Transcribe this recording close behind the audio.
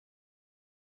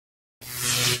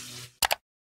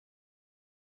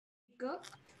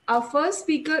Our first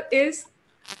speaker is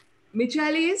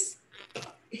Michalis.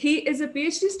 He is a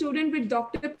PhD student with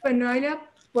Dr. Panoila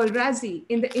Polrazzi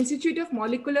in the Institute of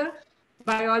Molecular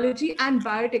Biology and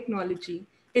Biotechnology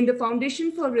in the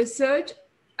Foundation for Research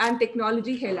and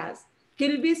Technology, Hellas.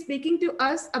 He'll be speaking to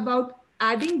us about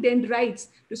adding dendrites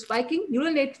to spiking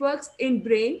neural networks in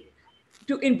brain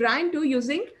to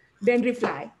using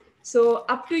Dendrify. So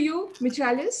up to you,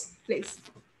 Michalis, please.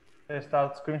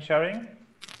 Start screen sharing?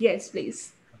 Yes,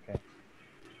 please. Okay.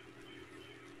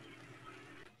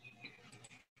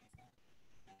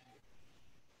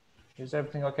 Is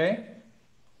everything okay?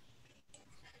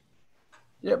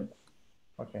 Yep.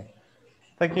 Okay.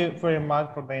 Thank you very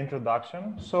much for the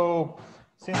introduction. So,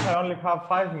 since I only have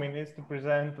 5 minutes to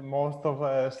present most of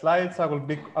the slides, I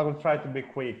will try to be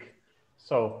quick.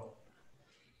 So,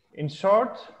 in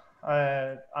short,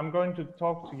 I'm going to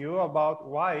talk to you about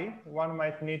why one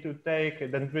might need to take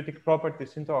dendritic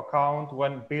properties into account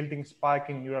when building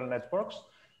spiking neural networks,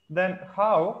 then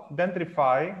how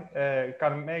Dendrify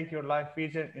can make your life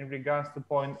easier in regards to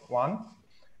point 1,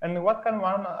 and what can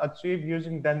one achieve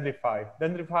using Dendrify.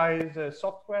 Dendrify is a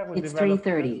software we developed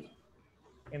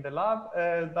in the lab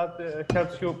that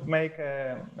helps you make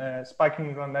spiking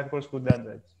neural networks with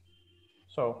dendrites.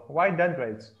 So why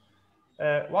dendrites?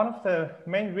 One of the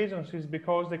main reasons is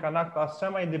because they can act as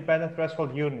semi-independent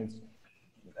threshold units.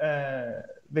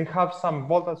 They have some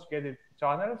voltage-gated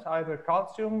channels, either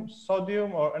calcium,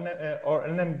 sodium, or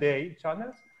NMDA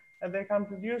channels, and they can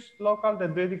produce local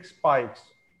dendritic spikes,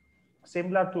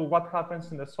 similar to what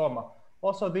happens in the soma.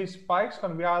 Also, these spikes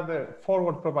can be either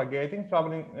forward propagating,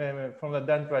 traveling from the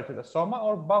dendrite to the soma,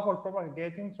 or backward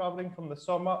propagating, traveling from the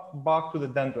soma back to the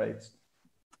dendrites.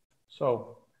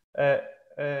 So,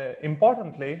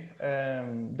 importantly,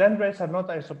 dendrites are not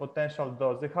isopotential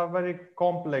dots. They have very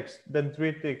complex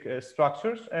dendritic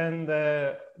structures, and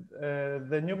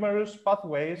the numerous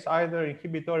pathways, either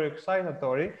inhibitory or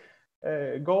excitatory,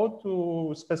 go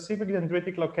to specific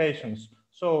dendritic locations.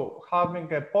 So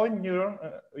having a point neuron,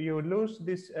 you lose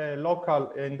this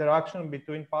local interaction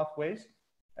between pathways,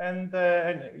 and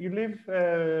you leave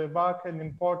back an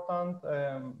important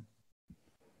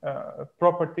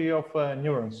property of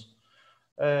neurons.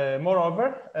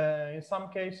 Moreover, in some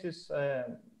cases,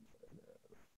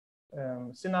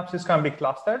 synapses can be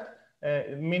clustered,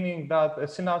 meaning that a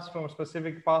synapse from a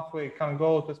specific pathway can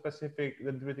go to a specific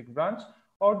dendritic branch,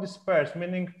 or disperse,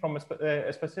 meaning from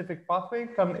a specific pathway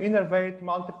can innervate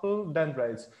multiple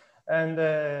dendrites. And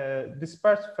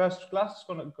dispersed first-class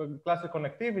cluster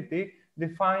connectivity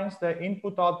defines the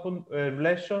input-output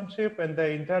relationship and the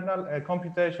internal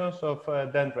computations of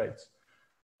dendrites.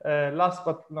 Last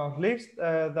but not least,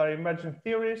 there are emerging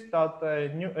theories that,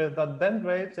 that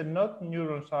dendrites and not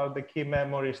neurons are the key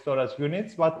memory storage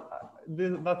units, but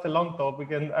that's a long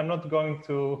topic and I'm not going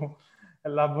to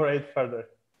elaborate further.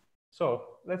 So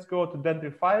let's go to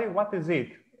Dendrify. What is it?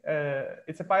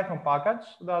 It's a Python package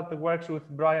that works with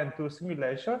Brian2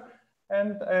 simulation,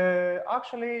 and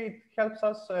actually it helps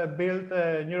us build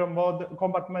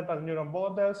compartmental neuron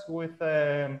models with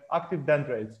active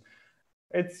dendrites.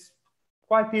 It's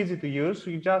quite easy to use.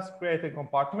 You just create a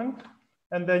compartment,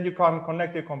 and then you can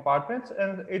connect your compartments,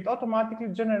 and it automatically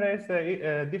generates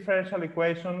the differential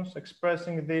equations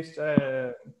expressing this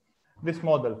this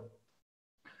model.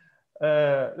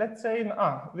 Let's say,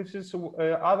 this is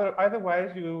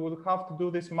otherwise you would have to do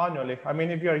this manually. I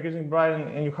mean, if you are using Brian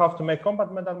and you have to make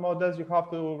compartmental models, you have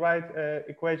to write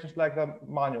equations like that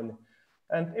manually.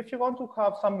 And if you want to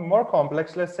have something more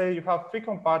complex, let's say you have 3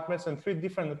 compartments and 3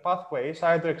 different pathways,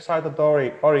 either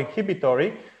excitatory or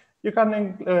inhibitory, you can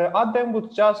add them with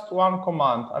just one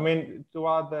command. I mean, to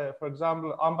add, for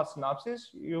example, AMPA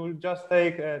synapses, you just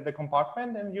take the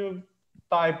compartment and you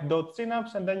type dot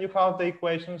synapse, and then you have the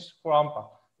equations for AMPA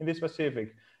in this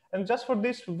specific. And just for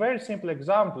this very simple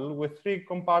example, with 3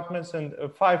 compartments and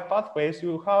 5 pathways,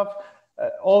 you have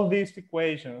all these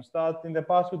equations that in the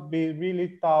past would be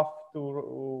really tough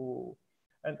to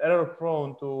and error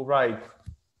prone to write.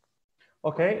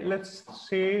 Okay, let's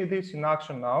see this in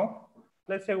action now.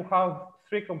 Let's say we have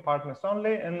 3 compartments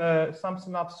only, and some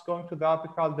synapses going to the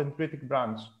apical dendritic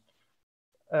branch.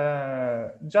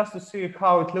 Just to see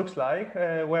how it looks like,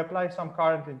 we apply some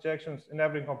current injections in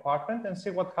every compartment and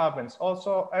see what happens.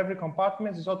 Also, every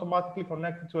compartment is automatically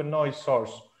connected to a noise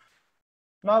source.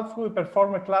 Now, if we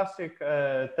perform a classic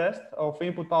test of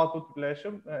input-output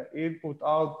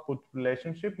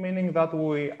relationship, meaning that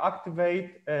we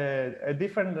activate a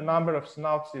different number of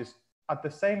synapses at the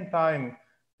same time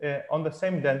on the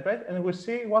same dendrite, and we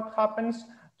see what happens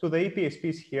to the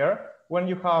EPSPs here when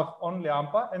you have only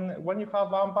AMPA and when you have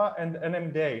AMPA and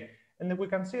NMDA. And we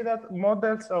can see that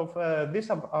models of this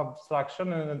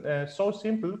abstraction, so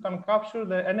simple, can capture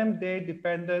the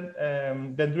NMDA-dependent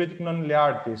dendritic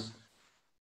nonlinearities.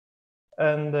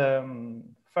 And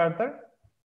further,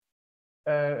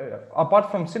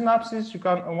 apart from synapses,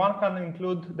 one can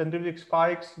include dendritic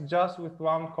spikes just with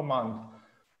one command.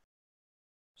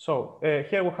 So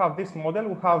here we have this model.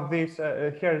 We have this.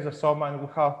 Here is a soma, and we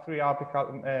have three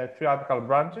apical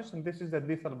branches, and this is the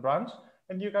distal branch.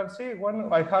 And you can see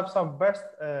when I have some burst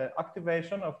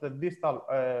activation of the distal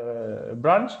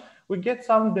branch, we get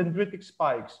some dendritic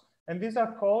spikes, and these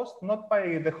are caused not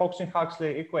by the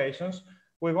Hodgkin-Huxley equations.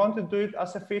 We want to do it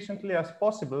as efficiently as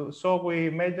possible, so we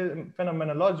made it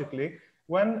phenomenologically.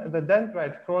 When the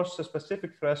dendrite crosses a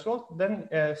specific threshold, then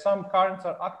some currents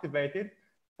are activated.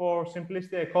 For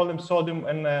simplicity, I call them sodium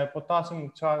and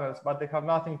potassium channels, but they have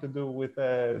nothing to do with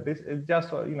this. It's just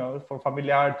for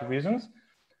familiarity reasons.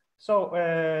 So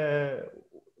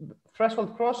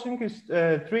threshold crossing is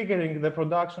triggering the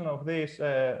production of this,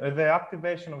 the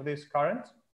activation of these currents,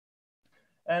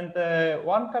 and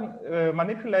one can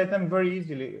manipulate them very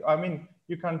easily. I mean,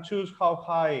 you can choose how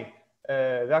high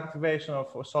the activation of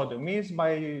sodium is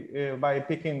by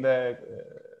picking the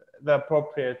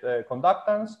appropriate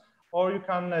conductance. Or you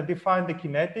can define the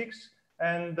kinetics,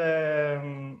 and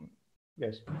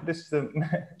yes, this is the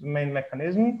main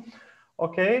mechanism.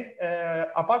 Okay,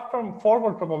 apart from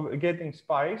forward propagating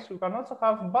spikes, we can also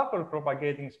have backward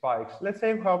propagating spikes. Let's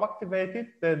say we have activated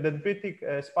the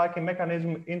dendritic spiking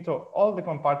mechanism into all the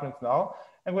compartments now,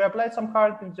 and we applied some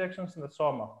current injections in the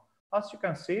soma. As you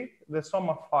can see, the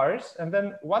soma fires, and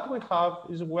then what we have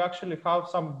is we actually have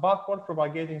some backward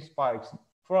propagating spikes.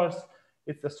 First,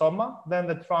 it's the soma, then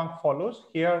the trunk follows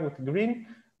here with green,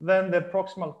 then the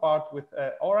proximal part with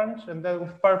orange, and then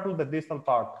with purple, the distal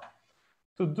part.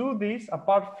 To do this,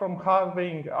 apart from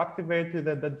having activated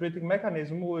the dendritic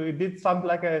mechanism, we did something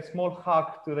like a small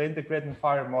hack to the integrating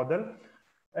fire model.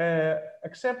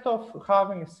 Except of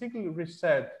having a single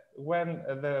reset when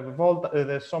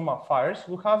the soma fires,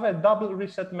 we have a double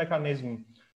reset mechanism.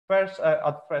 First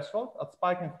at threshold, at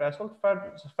spiking threshold,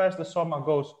 first the soma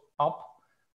goes up.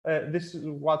 This is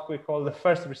what we call the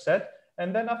first reset.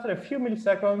 And then after a few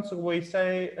milliseconds, we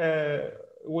say,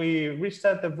 we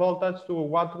reset the voltage to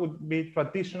what would be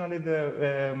traditionally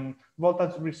the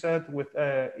voltage reset with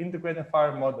integrated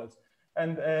fire models.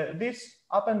 And this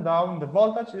up and down, the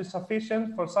voltage is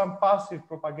sufficient for some passive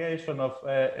propagation of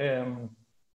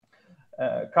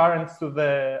currents to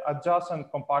the adjacent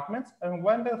compartments. And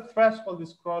when the threshold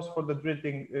is crossed for the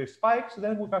dendritic spikes,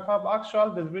 then we can have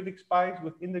actual dendritic spikes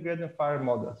with integrated fire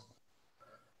models.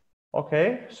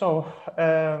 Okay, so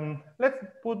let's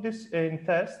put this in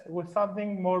test with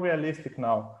something more realistic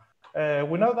now.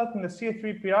 We know that in the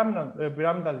CA3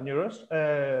 pyramidal neurons,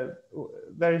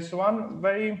 there is one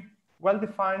very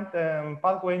well-defined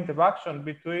pathway interaction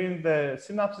between the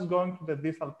synapses going to the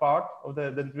distal part of the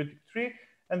dendritic tree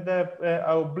and the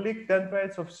oblique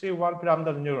dendrites of C1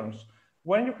 pyramidal neurons.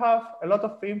 When you have a lot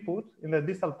of input in the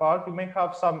distal part, you may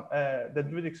have some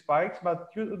dendritic spikes,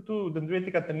 but due to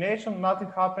dendritic attenuation,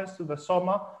 nothing happens to the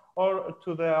soma or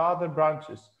to the other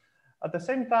branches. At the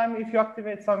same time, if you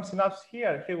activate some synapses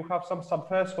here we have some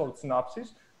subthreshold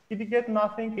synapses, you get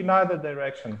nothing in either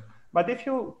direction. But if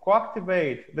you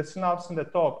co-activate the synapse in the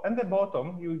top and the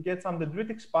bottom, you get some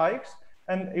dendritic spikes,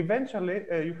 and eventually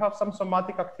you have some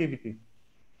somatic activity.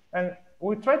 And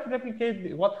we try to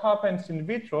replicate what happens in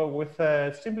vitro with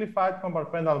a simplified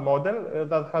compartmental model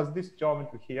that has this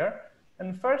geometry here.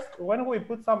 And first, when we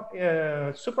put some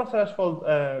suprathreshold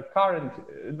current,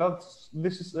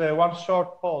 this is one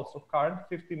short pulse of current,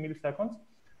 50 milliseconds,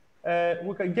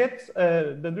 we can get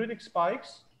dendritic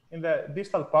spikes in the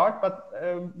distal part, but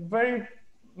very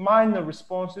minor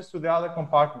responses to the other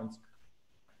compartments.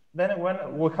 Then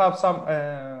when we have some,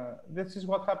 this is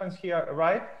what happens here,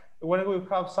 right? When we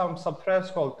have some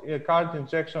subthreshold current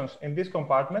injections in this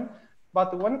compartment,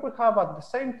 but when we have at the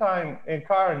same time a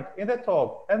current in the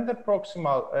top and the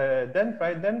proximal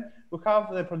dendrite, then we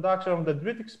have the production of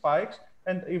dendritic spikes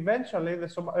and eventually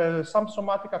some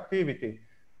somatic activity.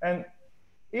 And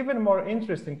even more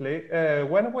interestingly,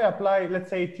 when we apply,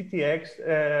 let's say, TTX,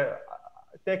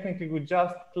 technically we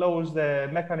just close the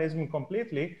mechanism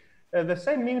completely. The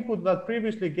same input that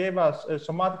previously gave us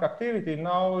somatic activity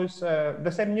now is,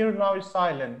 the same neuron now is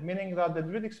silent, meaning that the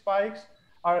dendritic spikes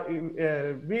are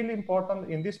really important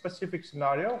in this specific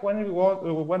scenario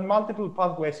when multiple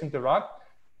pathways interact.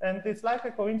 And it's like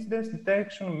a coincidence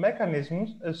detection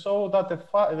mechanism so that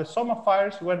the soma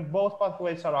fires when both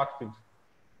pathways are active.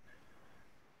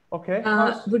 Okay.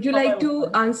 Would you like to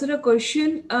answer a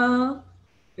question,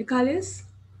 Michalis?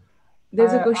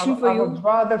 There's a question for I you. would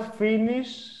rather finish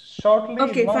shortly,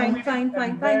 Okay, in 1 fine, minute, fine, and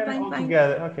fine, fine, then fine, all fine.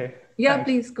 together. Okay, Yeah, thanks.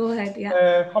 please go ahead.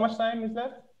 Yeah. How much time is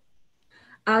left?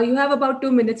 You have about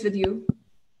 2 minutes with you.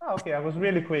 Okay, I was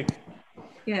really quick.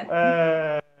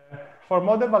 Yeah. For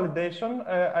model validation,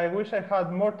 I wish I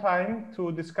had more time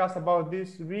to discuss about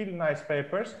these really nice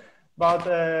papers, but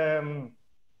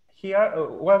here,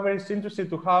 whoever is interested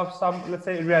to have some, let's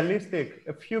say, realistic,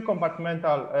 a few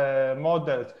compartmental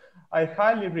models, I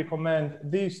highly recommend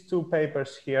these two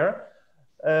papers here.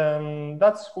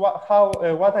 That's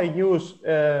what I use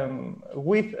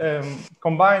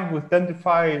combined with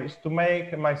Dendrify to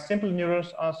make my simple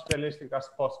neurons as realistic as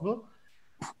possible.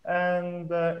 And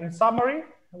in summary,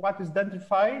 what is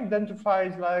Dendrify? Dendrify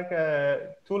is like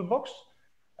a toolbox.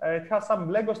 It has some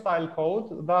Lego style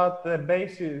code that the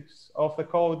basis of the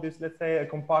code is, let's say, a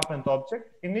compartment object.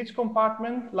 In each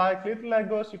compartment, like little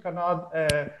Legos, you can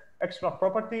add extra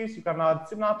properties, you can add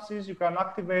synapses, you can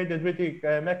activate dendritic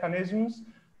mechanisms.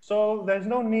 So there's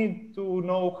no need to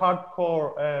know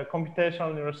hardcore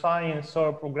computational neuroscience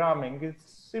or programming.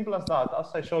 It's simple as that,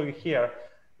 as I show you here.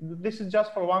 This is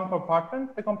just for one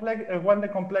compartment. When the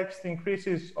complexity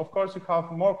increases, of course, you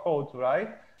have more code to write.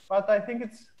 But I think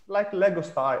it's like Lego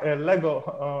style, and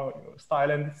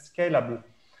it's scalable.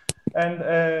 And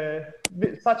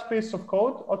such piece of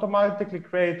code automatically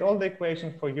create all the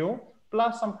equations for you,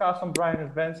 plus some custom Bryan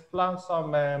events, plus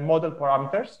some model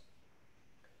parameters.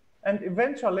 And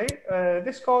eventually,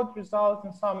 this code results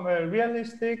in some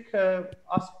realistic,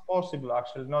 as possible,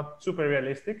 actually, not super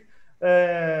realistic,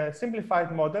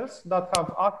 simplified models that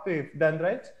have active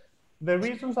dendrites. The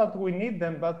reasons that we need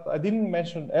them, that I didn't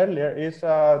mention earlier, is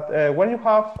that when you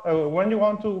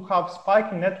want to have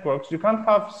spiking networks, you can't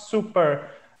have super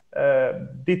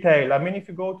detail. I mean, if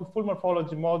you go to full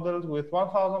morphology models with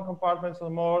 1,000 compartments or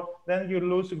more, then you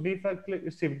lose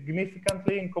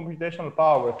significantly in computational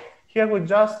power. Here with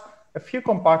just a few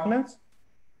compartments,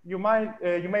 you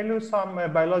may lose some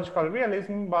biological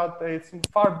realism, but it's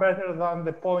far better than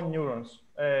the point neurons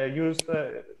used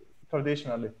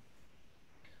traditionally.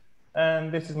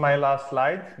 And this is my last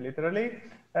slide, literally.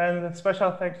 And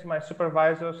special thanks to my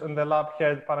supervisors in the lab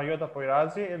here, Panayota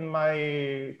Poirazi, and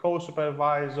my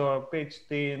co-supervisor,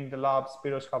 PhD in the lab,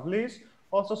 Spiros Kavlis.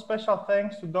 Also special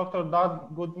thanks to Dr.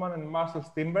 Doug Goodman and Marcel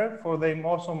Stimberg for their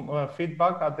awesome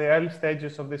feedback at the early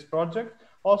stages of this project.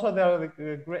 Also, they are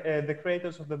the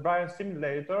creators of the Bryan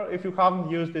simulator. If you haven't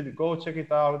used it, go check it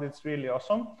out. It's really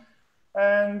awesome.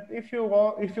 And if you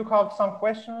have some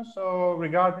questions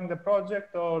regarding the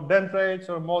project or dendrites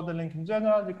or modeling in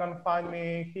general, you can find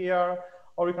me here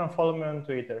or you can follow me on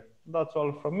Twitter. That's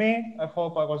all from me. I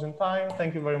hope I was in time.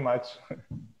 Thank you very much.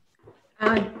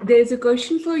 There's a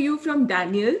question for you from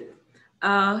Daniel.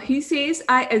 He says,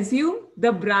 I assume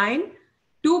the Bryan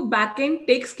to backend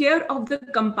takes care of the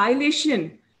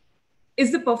compilation.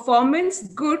 Is the performance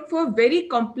good for very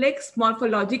complex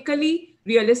morphologically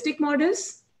realistic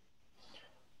models?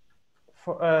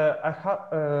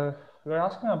 You're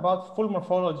asking about full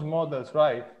morphology models,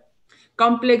 right?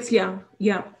 Complex, yeah.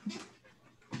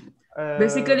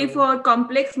 Basically for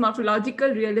complex morphological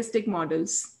realistic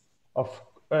models.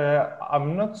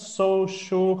 I'm not so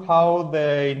sure how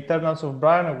the internals of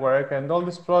Bryan work, and all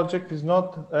this project is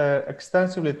not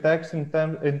extensively tested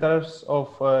in terms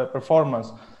of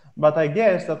performance. But I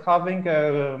guess that having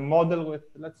a model with,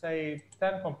 let's say,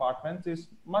 10 compartments is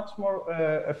much more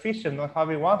efficient than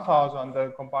having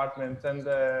 1,000 compartments and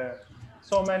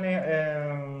so many,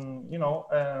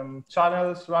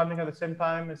 channels running at the same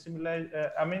time and simulate.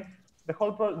 I mean,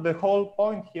 the whole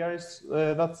point here is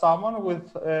that someone with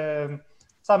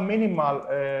some minimal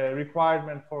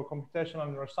requirement for computational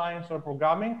neuroscience or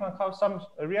programming can have some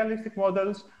realistic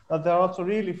models that are also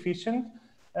really efficient,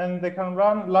 and they can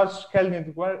run large-scale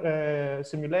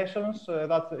simulations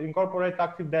that incorporate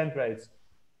active dendrites.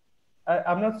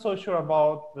 I'm not so sure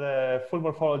about the full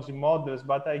morphology models,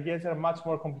 but I guess they're much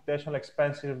more computationally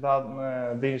expensive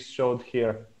than these showed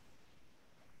here.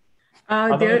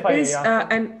 There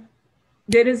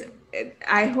is,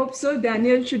 I hope so,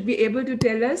 Daniel should be able to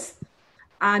tell us.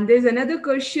 And there's another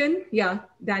question. Yeah,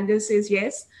 Daniel says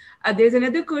yes. There's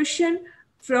another question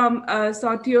from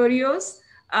Sartorios.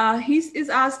 He is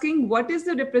asking, what is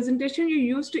the representation you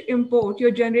use to import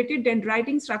your generated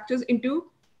dendritic structures into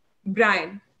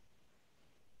Bryan?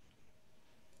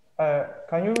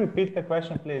 Can you repeat the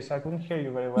question, please? I couldn't hear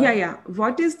you very well. Yeah.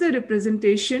 What is the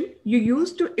representation you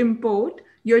use to import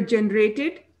your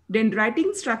generated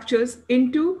dendritic structures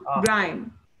into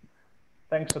Bryan?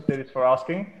 Thanks, Sotiris, for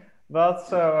asking.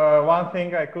 That's one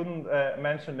thing I couldn't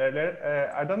mention earlier.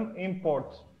 I don't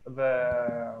import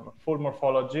the full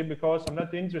morphology because I'm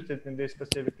not interested in this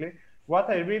specifically. what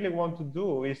I really want to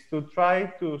do is to try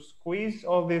to squeeze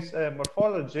all this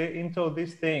morphology into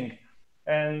this thing.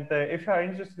 And if you are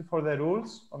interested for the rules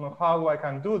on how I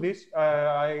can do this,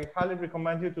 I highly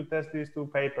recommend you to test these two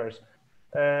papers.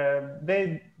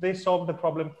 They solve the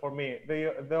problem for me.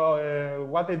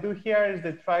 What they do here is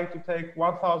they try to take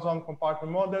 1,000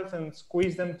 compartment models and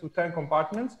squeeze them to 10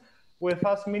 compartments with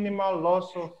as minimal loss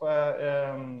of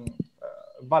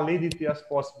validity as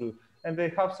possible. And they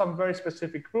have some very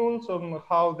specific rules on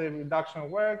how the reduction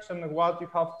works and what you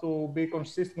have to be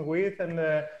consistent with and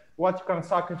what you can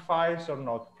sacrifice or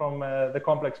not from the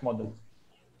complex models.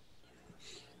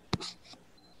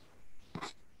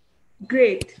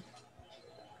 Great.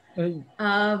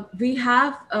 We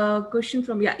have a question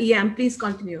from EM. Please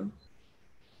continue.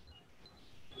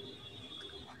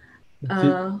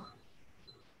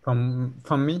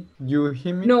 From me, you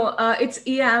hear me? No, it's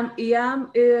EM. EM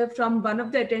from one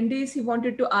of the attendees. He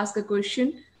wanted to ask a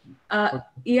question. Okay.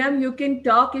 EM, you can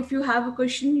talk. If you have a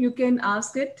question, you can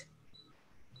ask it.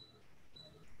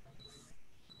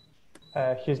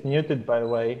 He's muted, by the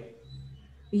way.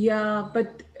 Yeah,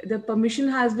 but the permission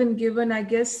has been given. I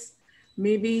guess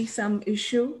maybe some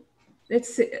issue.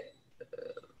 Let's see.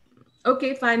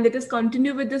 Okay, fine. Let us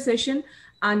continue with the session.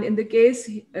 And in the case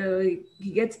he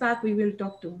gets back, we will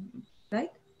talk to him,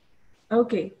 right?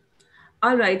 Okay.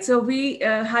 All right. So we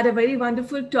had a very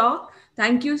wonderful talk.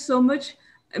 Thank you so much,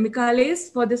 Michalis,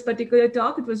 for this particular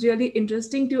talk. It was really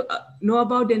interesting to know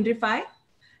about Dendrify.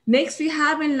 Next, we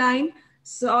have in line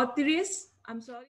Sotiris. I'm sorry.